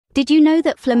Did you know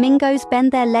that flamingos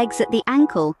bend their legs at the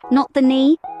ankle, not the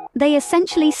knee? They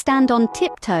essentially stand on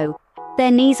tiptoe. Their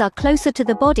knees are closer to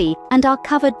the body and are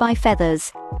covered by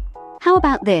feathers. How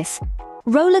about this?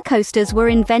 Roller coasters were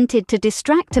invented to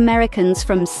distract Americans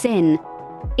from sin.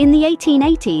 In the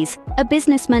 1880s, a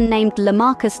businessman named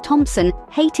LaMarcus Thompson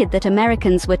hated that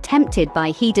Americans were tempted by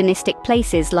hedonistic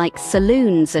places like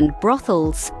saloons and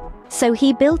brothels. So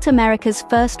he built America's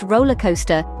first roller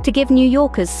coaster to give New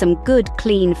Yorkers some good,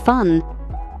 clean fun.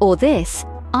 Or this,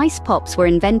 ice pops were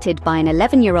invented by an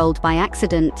 11-year-old by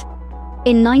accident.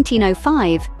 In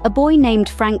 1905, a boy named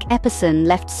Frank Epperson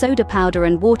left soda powder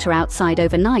and water outside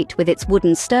overnight with its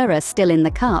wooden stirrer still in the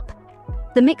cup.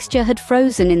 The mixture had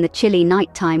frozen in the chilly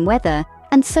nighttime weather,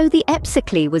 and so the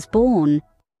Epsicly was born.